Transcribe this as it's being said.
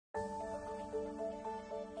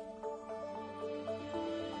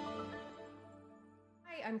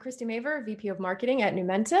I'm Christy Maver, VP of Marketing at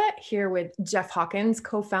Numenta, here with Jeff Hawkins,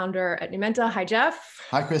 co-founder at Numenta. Hi, Jeff.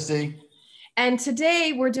 Hi, Christy. And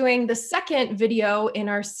today we're doing the second video in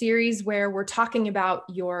our series where we're talking about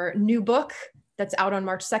your new book that's out on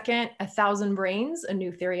March 2nd, 1,000 Brains, A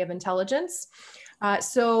New Theory of Intelligence.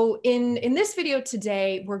 So in this video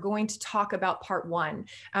today, we're going to talk about part one.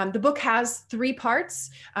 The book has three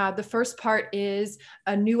parts. The first part is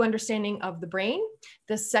a new understanding of the brain.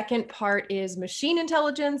 The second part is machine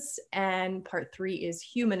intelligence, and part three is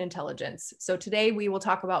human intelligence. So today we will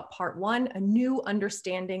talk about part one, a new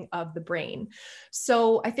understanding of the brain.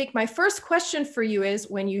 So I think my first question for you is,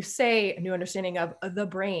 when you say a new understanding of the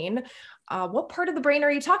brain, what part of the brain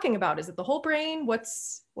are you talking about? Is it the whole brain?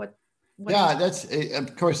 Yeah, that's,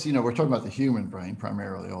 of course, we're talking about the human brain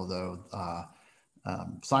primarily, although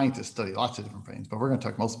scientists study lots of different brains, but we're going to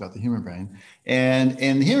talk mostly about the human brain. And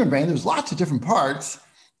in the human brain, there's lots of different parts,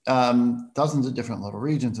 dozens of different little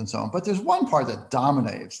regions and so on. But there's one part that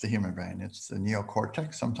dominates the human brain. It's the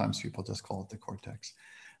neocortex. Sometimes people just call it the cortex.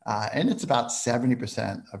 And it's about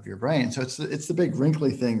 70% of your brain. So it's the big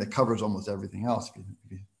wrinkly thing that covers almost everything else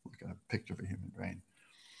if you look at a picture of a human brain.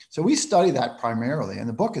 So we study that primarily, and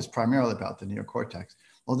the book is primarily about the neocortex,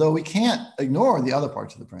 although we can't ignore the other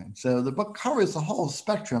parts of the brain. So the book covers the whole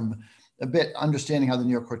spectrum a bit, understanding how the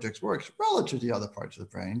neocortex works relative to the other parts of the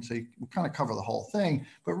brain. So you kind of cover the whole thing,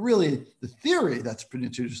 but really the theory that's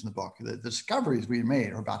introduced in the book, the discoveries we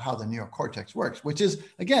made are about how the neocortex works, which is,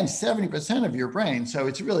 again, 70% of your brain. So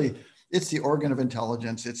it's the organ of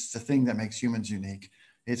intelligence. It's the thing that makes humans unique.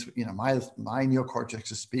 It's, my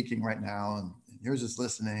neocortex is speaking right now, and yours is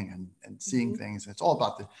listening and seeing things. It's all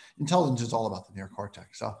about intelligence is all about the neocortex.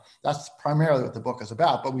 So that's primarily what the book is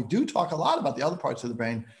about. But we do talk a lot about the other parts of the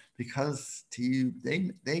brain because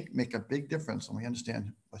they make a big difference when we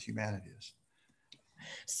understand what humanity is.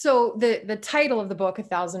 So the title of the book,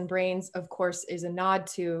 1,000 Brains, of course, is a nod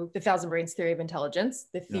to the 1,000 Brains theory of intelligence,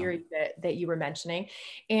 the theory that you were mentioning.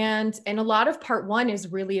 And a lot of part one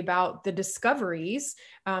is really about the discoveries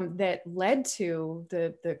that led to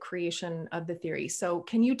the creation of the theory. So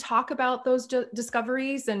can you talk about those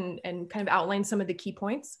discoveries and kind of outline some of the key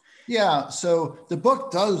points? Yeah, so the book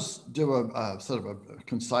does do a sort of a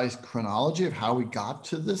concise chronology of how we got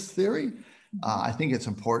to this theory. I think it's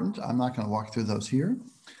important. I'm not going to walk through those here.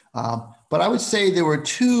 But I would say there were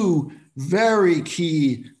two very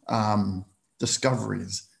key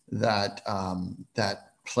discoveries that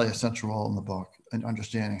play a central role in the book in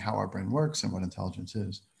understanding how our brain works and what intelligence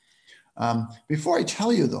is. Before I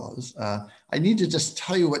tell you those, I need to just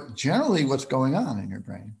tell you what's going on in your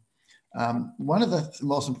brain. One of the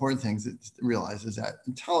most important things to realize is that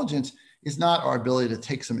intelligence is not our ability to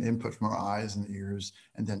take some input from our eyes and ears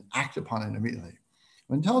and then act upon it immediately.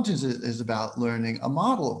 Intelligence is about learning a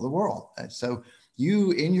model of the world. And so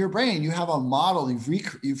in your brain, you have a model,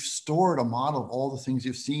 you've stored a model of all the things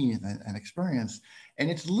you've seen and experienced.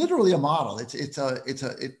 And it's literally a model. It's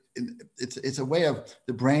a way of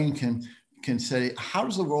the brain can say, how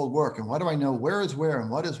does the world work? And what do I know? Where is where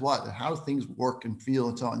and what is what? And how do things work and feel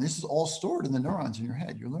and so on? And this is all stored in the neurons in your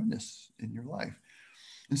head. You learn this in your life.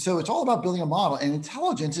 And so it's all about building a model, and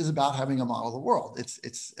intelligence is about having a model of the world.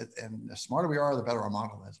 And the smarter we are, the better our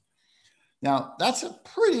model is. Now, that's a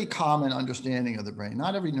pretty common understanding of the brain.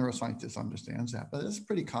 Not every neuroscientist understands that, but it's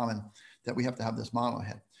pretty common that we have to have this model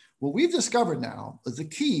ahead. What we've discovered now is the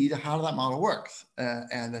key to how that model works.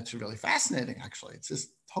 And that's really fascinating, actually. It's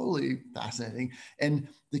just totally fascinating. And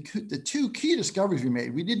the two key discoveries we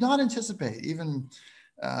made, we did not anticipate even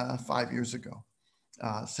 5 years ago.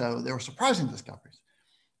 So they were surprising discoveries.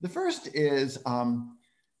 The first is and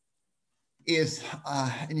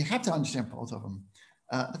you have to understand both of them.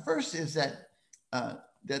 The first is that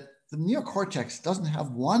the neocortex doesn't have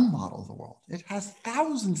one model of the world. It has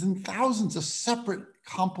thousands and thousands of separate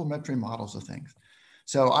complementary models of things.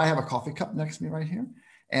 So I have a coffee cup next to me right here.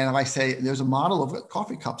 And if I say there's a model of what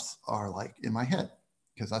coffee cups are like in my head,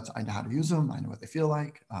 because I know how to use them, I know what they feel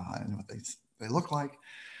like, I know what they look like.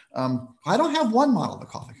 I don't have one model of the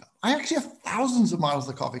coffee cup. I actually have thousands of models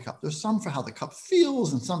of the coffee cup. There's some for how the cup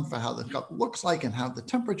feels and some for how the cup looks like and how the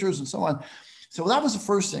temperatures and so on. So that was the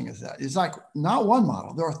first thing, it's like not one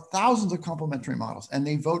model. There are thousands of complementary models, and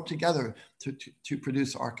they vote together to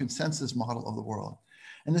produce our consensus model of the world.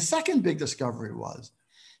 And the second big discovery was,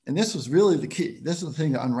 and this was really the key, this is the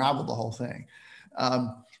thing that unraveled the whole thing,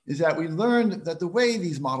 is that we learned that the way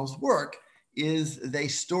these models work is they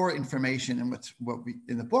store information in what we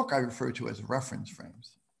in the book I refer to as reference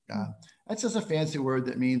frames. That's just a fancy word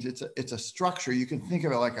that means it's a structure. You can think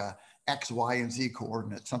of it like a X, Y, and Z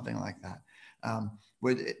coordinate, something like that.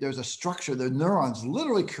 Where there's a structure, the neurons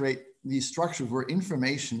literally create these structures where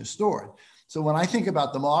information is stored. So when I think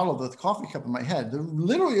about the model of the coffee cup in my head, there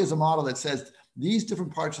literally is a model that says these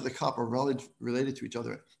different parts of the cup are related to each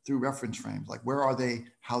other through reference frames, like where are they,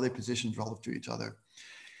 how are they positioned relative to each other.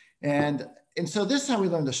 And so this is how we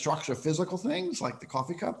learn the structure of physical things like the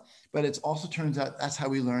coffee cup, but it also turns out that's how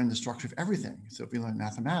we learn the structure of everything. So if we learn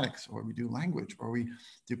mathematics, or we do language, or we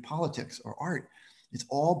do politics or art, it's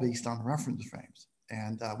all based on reference frames.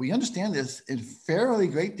 And we understand this in fairly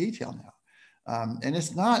great detail now. And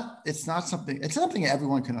it's something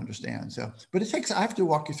everyone can understand. So, but I have to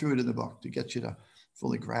walk you through it in the book to get you to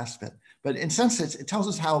fully grasp it. But in some sense, it tells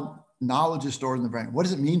us how knowledge is stored in the brain. What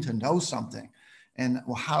does it mean to know something? And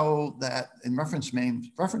how that in reference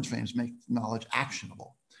frames make knowledge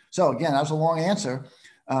actionable. So again, that was a long answer,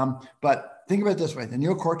 but think about it this way. The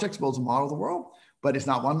neocortex builds a model of the world, but it's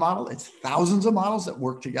not one model. It's thousands of models that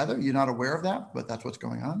work together. You're not aware of that, but that's what's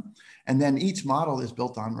going on. And then each model is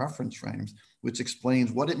built on reference frames, which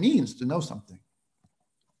explains what it means to know something.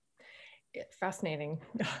 Fascinating.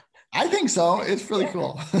 I think so. It's really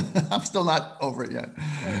cool. I'm still not over it yet.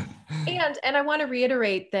 And I want to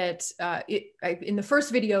reiterate that in the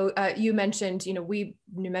first video, you mentioned,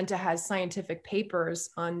 Numenta has scientific papers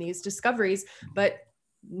on these discoveries, but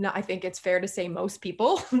I think it's fair to say most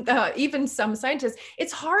people, even some scientists,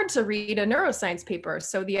 it's hard to read a neuroscience paper.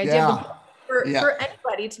 So the idea for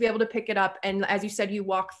anybody to be able to pick it up, and as you said, you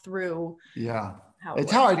walk through. Yeah,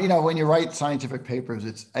 it's hard. When you write scientific papers,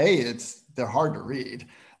 they're hard to read.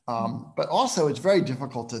 But also it's very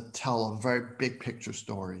difficult to tell a very big picture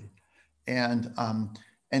story. And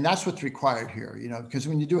that's what's required here, because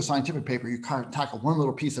when you do a scientific paper, you kind of tackle one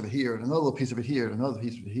little piece of it here and another little piece of it here and another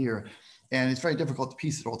piece of it here. And it's very difficult to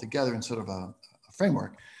piece it all together in sort of a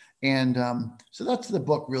framework. And so that's the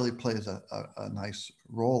book really plays a nice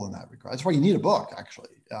role in that regard. That's why you need a book, actually.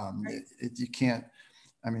 You can't,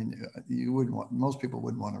 most people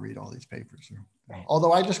wouldn't want to read all these papers.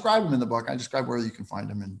 Although I describe them in the book. I describe where you can find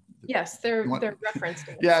them. And yes, they're referenced.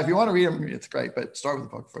 Yeah, if you want to read them, it's great, but start with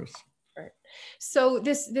the book first. Right. So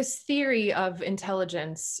this theory of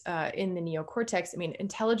intelligence in the neocortex,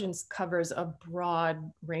 intelligence covers a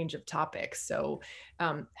broad range of topics. So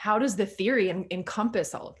how does the theory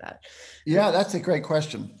encompass all of that? Yeah, that's a great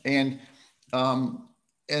question. And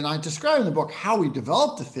I describe in the book how we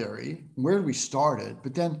developed the theory, where we started,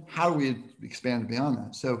 but then how we expanded beyond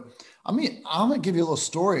that. So I'm going to give you a little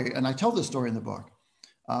story, and I tell this story in the book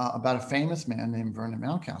about a famous man named Vernon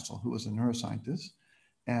Mountcastle, who was a neuroscientist,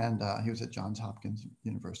 and he was at Johns Hopkins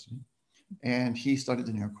University, and he studied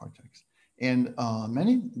the neocortex. And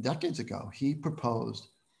many decades ago, he proposed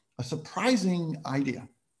a surprising idea.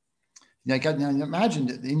 Now imagine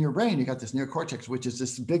that in your brain, you got this neocortex, which is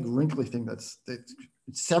this big wrinkly thing it's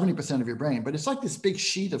 70% of your brain, but it's like this big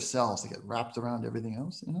sheet of cells that get wrapped around everything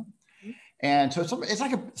else, And so it's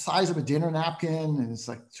like a size of a dinner napkin, and it's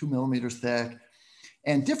like 2 millimeters thick.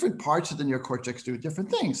 And different parts of the neocortex do different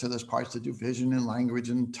things. So there's parts that do vision and language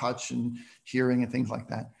and touch and hearing and things like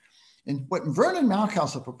that. And what Vernon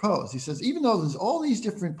Mountcastle proposed, he says, even though there's all these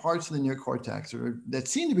different parts of the neocortex that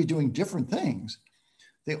seem to be doing different things,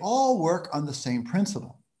 they all work on the same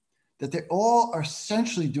principle, that they all are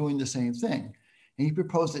essentially doing the same thing. And he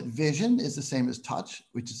proposed that vision is the same as touch,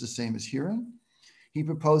 which is the same as hearing. He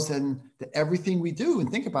proposed then that everything we do and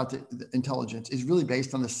think about the intelligence is really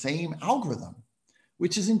based on the same algorithm,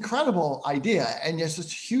 which is an incredible idea. And there's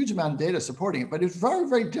this huge amount of data supporting it, but it's very,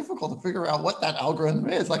 very difficult to figure out what that algorithm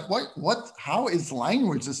is. Like how is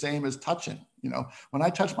language the same as touching? When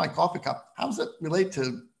I touch my coffee cup, how does it relate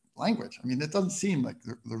to language? It doesn't seem like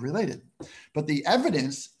they're related, but the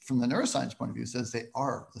evidence from the neuroscience point of view says they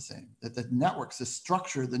are the same, that the networks, the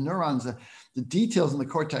structure, the neurons, the details in the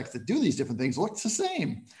cortex that do these different things looks the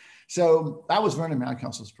same. So that was Vernon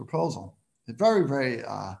Mountcastle's proposal. It's very, very,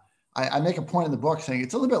 I make a point in the book saying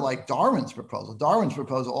it's a little bit like Darwin's proposal. Darwin's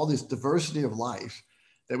proposal, all this diversity of life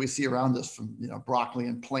that we see around us, from broccoli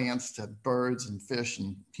and plants to birds and fish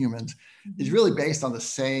and humans, is really based on the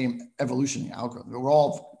same evolutionary algorithm. We're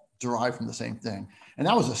all derived from the same thing. And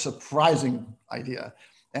that was a surprising idea.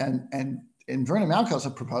 And Vernon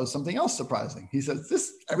Mountcastle proposed something else surprising. He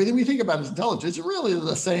says, everything we think about as intelligence is really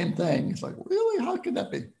the same thing. He's like, really? How could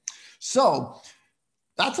that be? So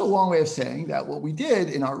that's a long way of saying that what we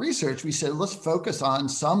did in our research, we said, let's focus on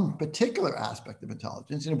some particular aspect of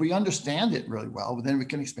intelligence. And if we understand it really well, then we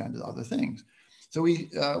can expand to other things. So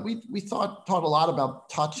we taught a lot about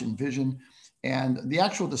touch and vision. And the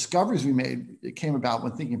actual discoveries we made, it came about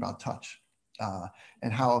when thinking about touch.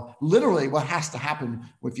 And how literally what has to happen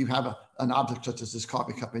if you have an object such as this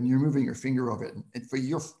coffee cup and you're moving your finger over it, and for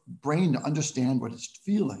your brain to understand what it's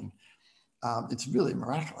feeling, It's really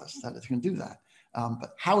miraculous that it can do that.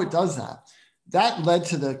 But how it does that led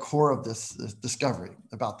to the core of this discovery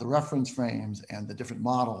about the reference frames and the different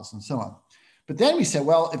models and so on. But then we said,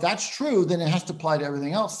 well, if that's true, then it has to apply to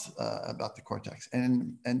everything else about the cortex.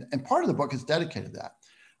 And part of the book is dedicated to that.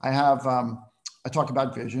 I talk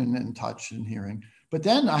about vision and touch and hearing, but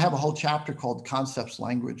then I have a whole chapter called Concepts,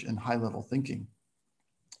 Language, and High-Level Thinking.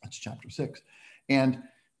 That's chapter 6. And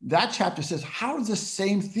that chapter says, how does the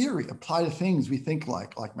same theory apply to things we think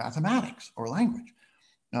like mathematics or language?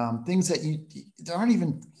 Things that aren't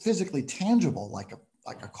even physically tangible, like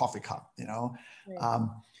a coffee cup, you know? Right.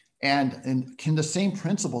 And can the same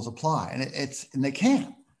principles apply? And they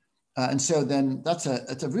can. And so then it's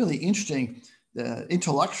a really interesting,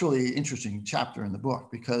 intellectually interesting chapter in the book,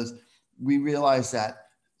 because we realize that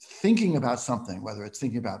thinking about something, whether it's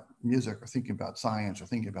thinking about music or thinking about science or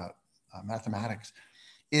thinking about mathematics,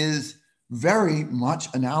 is very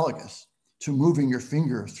much analogous to moving your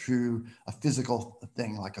finger through a physical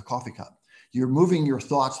thing like a coffee cup. You're moving your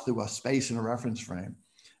thoughts through a space in a reference frame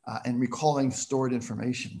and recalling stored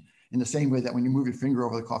information in the same way that when you move your finger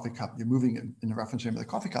over the coffee cup, you're moving it in the reference frame of the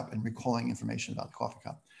coffee cup and recalling information about the coffee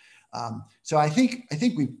cup. So I think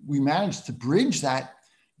we managed to bridge that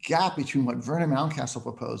gap between what Vernon Mountcastle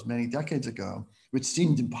proposed many decades ago, which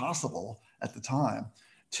seemed impossible at the time,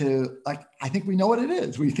 to I think we know what it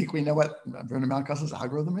is. We think we know what Vernon Mountcastle's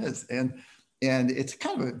algorithm is. And it's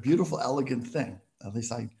kind of a beautiful, elegant thing. At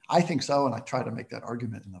least I think so. And I try to make that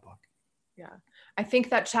argument in the book. Yeah. I think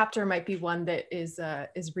that chapter might be one that is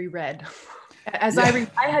reread. I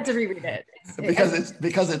had to reread it.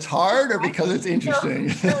 Because it's hard or because it's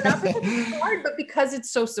interesting? No, not because it's hard, but because it's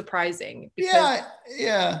so surprising. Yeah.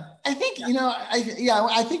 I think,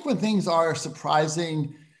 I think when things are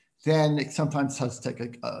surprising, then it sometimes has to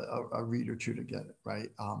take a read or two to get it, right?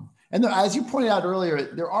 And as you pointed out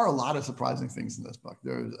earlier, there are a lot of surprising things in this book.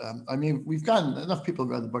 There's, we've gotten enough people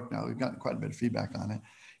who read the book now. We've gotten quite a bit of feedback on it.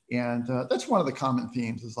 And that's one of the common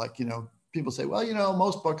themes is people say, well,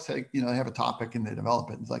 most books they have a topic and they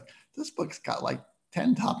develop it. And it's like, this book's got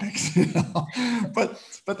 10 topics,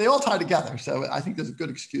 but they all tie together. So I think there's a good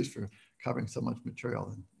excuse for covering so much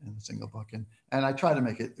material in a single book. And I try to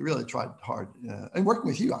make it, really tried hard, and working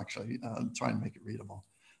with you actually, trying to make it readable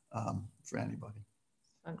for anybody.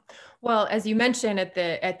 Well, as you mentioned at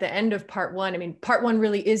the end of part one, part one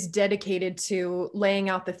really is dedicated to laying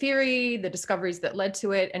out the theory, the discoveries that led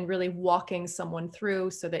to it, and really walking someone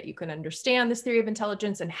through so that you can understand this theory of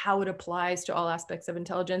intelligence and how it applies to all aspects of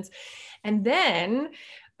intelligence. And then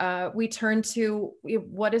we turn to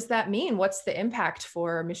what does that mean? What's the impact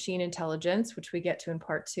for machine intelligence, which we get to in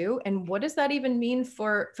part 2? And what does that even mean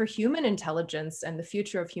for human intelligence and the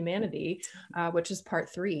future of humanity, which is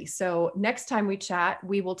part 3? So next time we chat,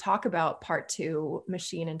 we will talk about part 2,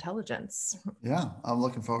 machine intelligence. Yeah, I'm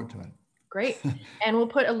looking forward to it. Great. And we'll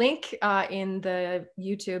put a link in the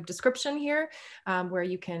YouTube description here where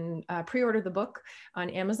you can pre-order the book on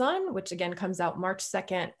Amazon, which again comes out March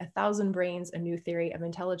 2nd, 1,000 Brains, A New Theory of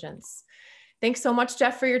Intelligence. Thanks so much,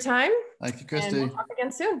 Jeff, for your time. Thank you, Christy. And we'll talk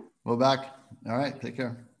again soon. We're back. All right. Take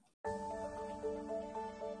care.